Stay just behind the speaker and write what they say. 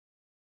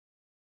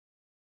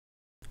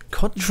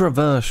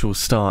controversial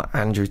star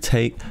Andrew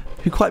Tate,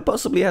 who quite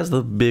possibly has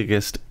the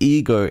biggest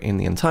ego in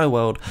the entire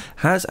world,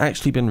 has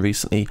actually been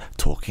recently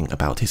talking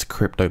about his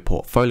crypto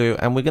portfolio,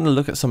 and we're going to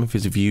look at some of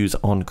his views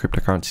on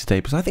cryptocurrency today,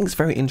 because I think it's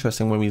very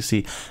interesting when we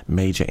see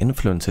major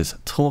influencers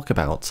talk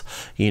about,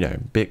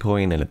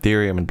 Bitcoin and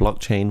Ethereum and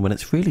blockchain when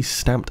it's really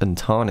stamped and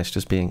tarnished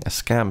as being a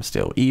scam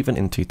still, even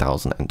in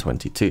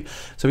 2022.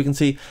 So we can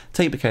see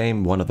Tate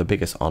became one of the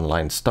biggest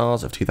online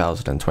stars of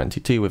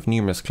 2022, with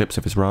numerous clips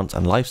of his rants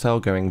and lifestyle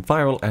going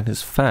viral and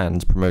his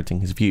fans promoting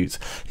his views.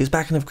 His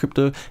backing of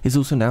crypto is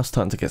also now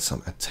starting to get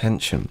some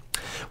attention.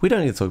 We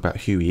don't need to talk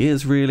about who he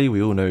is really,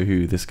 we all know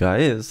who this guy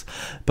is,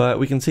 but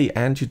we can see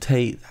Andrew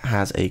Tate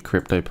has a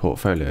crypto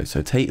portfolio.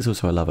 So Tate is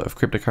also a lover of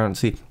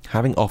cryptocurrency,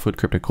 having offered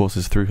crypto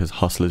courses through his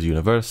Hustlers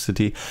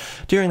University.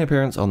 During an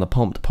appearance on the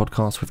Pumped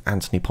podcast with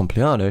Anthony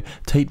Pompliano,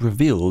 Tate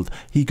revealed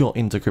he got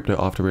into crypto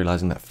after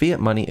realizing that fiat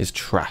money is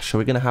trash. So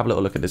we're going to have a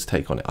little look at his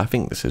take on it. I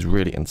think this is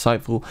really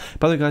insightful.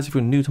 By the way, guys, if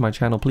you're new to my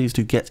channel, please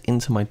do get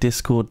into my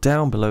Discord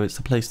down below. It's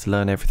the place to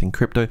learn everything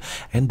crypto,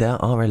 and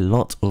there are a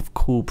lot of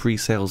cool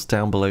pre-sales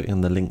down below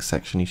in the link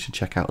section you should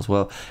check out as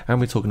well.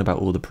 And we're talking about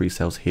all the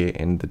pre-sales here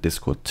in the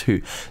Discord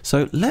too.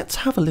 So let's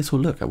have a little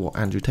look at what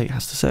Andrew Tate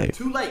has to say.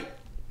 Too late.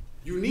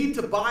 You need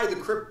to buy the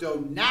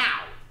crypto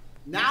now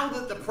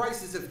that the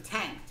prices have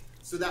tanked,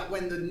 so that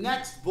when the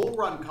next bull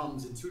run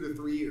comes in 2 to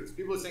 3 years,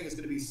 people are saying it's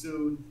going to be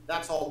soon.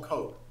 That's all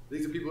code.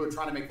 These are people who are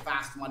trying to make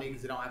fast money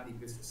because they don't have any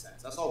business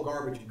sense. That's all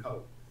garbage and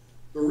code.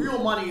 The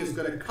real money is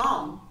going to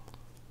come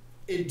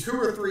in 2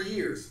 or 3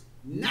 years.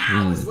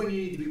 Now is when you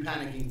need to be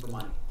panicking for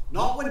money.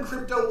 Not when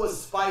crypto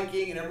was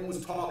spiking and everyone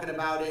was talking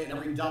about it and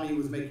every dummy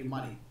was making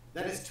money.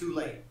 Then it's too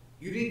late.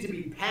 You need to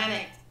be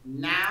panicked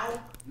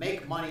now,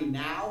 make money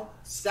now,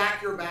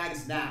 stack your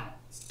bags now.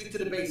 Stick to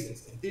the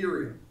basics.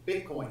 Ethereum,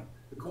 Bitcoin.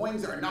 The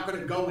coins are not going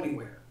to go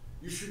anywhere.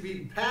 You should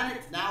be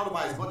panicked now to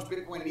buy as much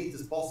Bitcoin and ETH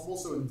as possible,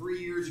 so in 3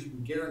 years you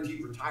can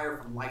guaranteed retire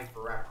from life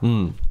forever.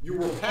 You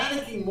were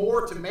panicking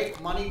more to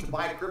make money to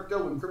buy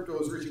crypto when crypto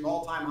is reaching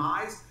all-time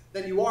highs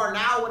than you are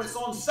now when it's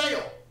on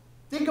sale.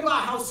 Think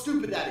about how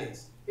stupid that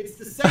is. It's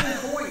the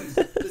same coins,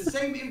 the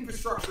same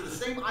infrastructure, the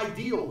same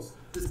ideals.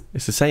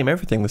 It's the same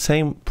everything, the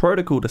same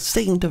protocol, the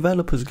same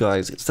developers,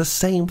 guys. It's the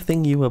same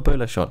thing you were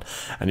bullish on.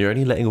 And you're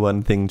only letting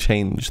one thing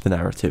change the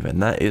narrative,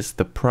 and that is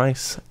the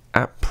price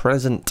at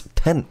present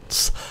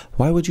tense.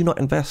 Why would you not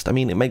invest? I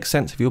mean, it makes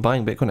sense if you're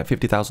buying Bitcoin at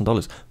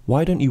 $50,000.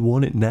 Why don't you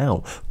want it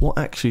now? What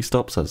actually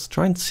stops us?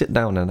 Try and sit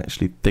down and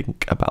actually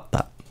think about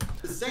that.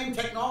 The same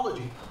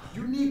technology.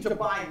 You need to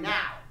buy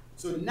now.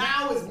 So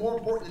now is more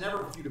important than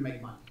ever for you to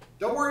make money.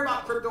 Don't worry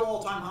about crypto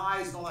all-time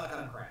highs and all that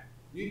kind of crap.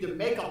 You need to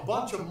make a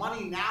bunch of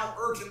money now,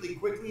 urgently,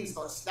 quickly, and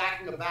start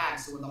stacking a bag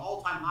so when the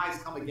all-time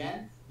highs come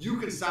again, you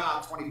can sell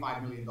out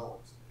 $25 million.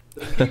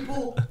 The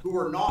people who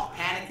are not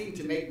panicking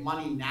to make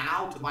money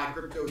now to buy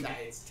crypto that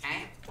it's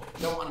tanked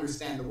don't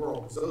understand the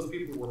world. Because those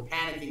people were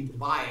panicking to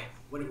buy it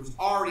when it was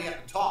already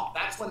at the top.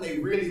 That's when they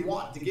really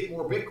want to get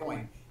more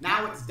Bitcoin.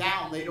 Now it's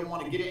down, they don't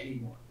want to get it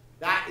anymore.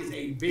 That is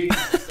a big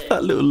mistake.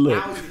 That little look.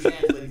 Now is your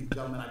chance, ladies and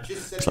gentlemen. I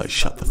just said it's like,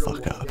 shut the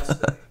fuck up.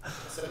 Yesterday. I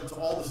said it to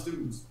all the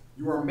students.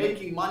 You are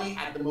making money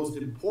at the most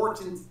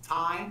important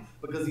time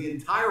because the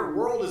entire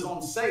world is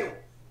on sale.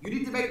 You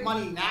need to make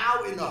money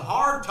now in the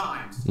hard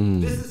times.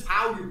 This is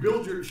how you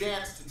build your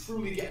chance to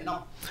truly get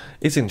enough.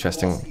 It's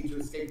interesting. To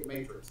escape the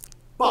matrix.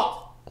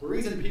 But the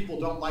reason people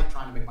don't like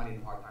trying to make money in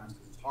the hard times is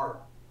because it's harder.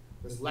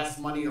 There's less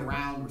money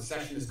around,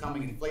 recession is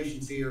coming,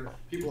 inflation's here,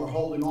 people are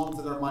holding on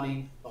to their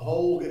money, the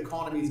whole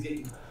economy is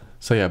getting...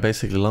 So yeah,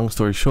 basically, long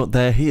story short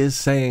there, he is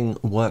saying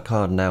work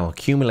hard now,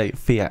 accumulate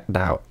fiat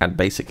now, and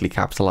basically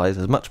capitalize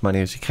as much money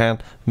as you can,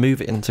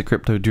 move it into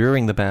crypto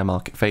during the bear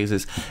market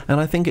phases. And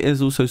I think it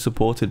is also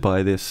supported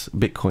by this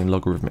Bitcoin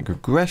logarithmic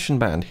regression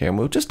band here. And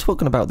we were just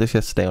talking about this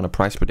yesterday on a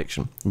price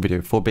prediction video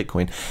for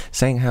Bitcoin,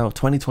 saying how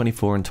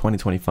 2024 and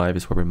 2025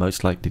 is where we're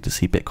most likely to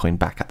see Bitcoin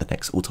back at the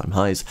next all-time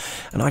highs.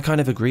 And I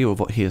kind of agree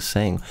with what he is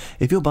saying.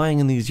 If you're buying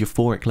in these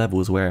euphoric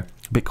levels where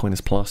Bitcoin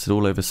is plastered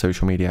all over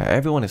social media,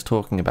 everyone is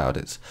talking about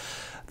it,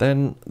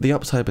 then the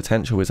upside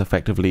potential is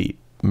effectively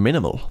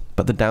minimal,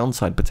 but the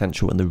downside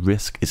potential and the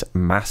risk is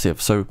massive.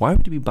 So why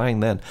would you be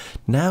buying then?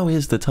 Now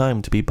is the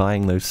time to be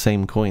buying those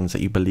same coins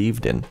that you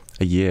believed in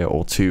a year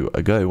or two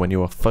ago when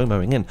you were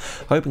FOMOing in,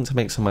 hoping to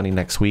make some money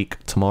next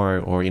week,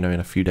 tomorrow, or in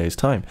a few days'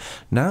 time.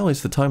 Now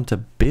is the time to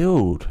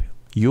build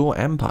your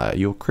empire,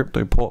 your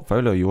crypto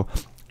portfolio, your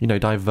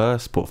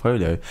diverse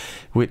portfolio,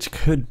 which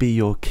could be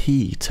your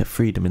key to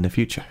freedom in the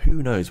future.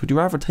 Who knows? Would you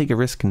rather take a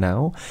risk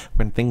now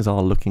when things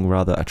are looking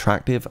rather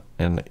attractive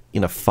and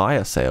in a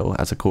fire sale,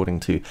 as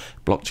according to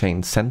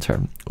Blockchain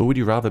Center? Or would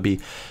you rather be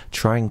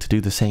trying to do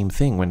the same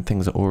thing when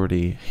things are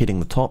already hitting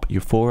the top,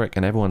 euphoric,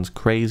 and everyone's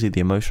crazy,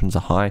 the emotions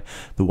are high,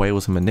 the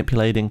whales are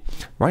manipulating?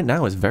 Right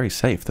now is very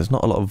safe. There's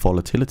not a lot of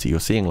volatility. You're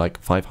seeing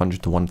like $500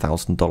 to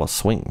 $1,000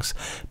 swings,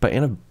 but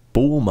in a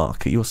bull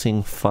market you're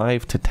seeing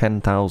 $5,000 to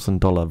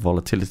 $10,000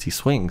 volatility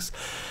swings.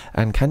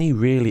 And can you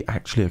really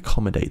actually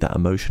accommodate that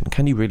emotion?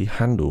 Can you really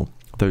handle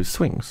those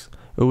swings?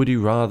 Or would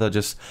you rather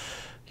just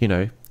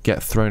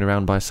get thrown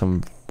around by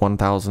some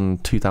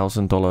 $1,000,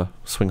 $2,000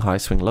 swing high,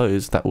 swing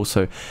lows that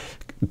also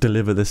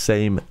deliver the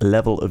same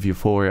level of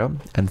euphoria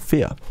and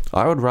fear.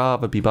 I would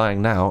rather be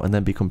buying now and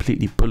then be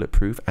completely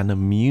bulletproof and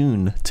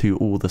immune to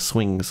all the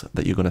swings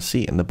that you're going to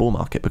see in the bull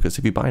market. Because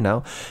if you buy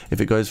now,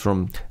 if it goes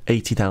from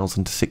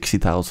 $80,000 to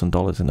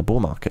 $60,000 in the bull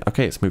market,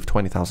 okay, it's moved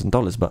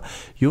 $20,000, but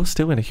you're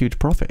still in a huge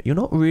profit. You're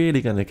not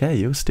really going to care.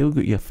 You've still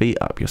got your feet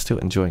up. You're still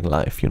enjoying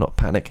life. You're not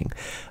panicking.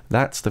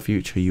 That's the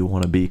future you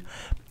want to be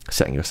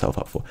setting yourself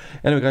up for.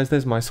 Anyway, guys,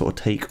 there's my sort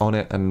of take on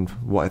it and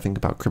what I think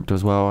about crypto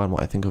as well, and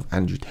what I think of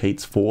Andrew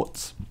Tate's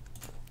thoughts.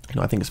 You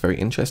know, I think it's very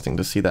interesting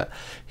to see that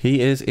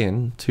he is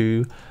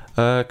into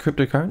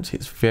cryptocurrency.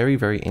 It's very,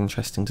 very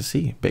interesting to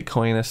see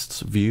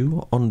Bitcoinists'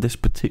 view on this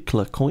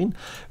particular coin.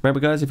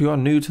 Remember, guys, if you are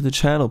new to the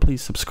channel,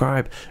 please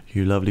subscribe.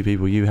 You lovely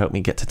people, you help me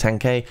get to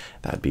 10K.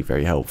 That'd be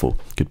very helpful.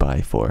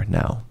 Goodbye for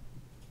now.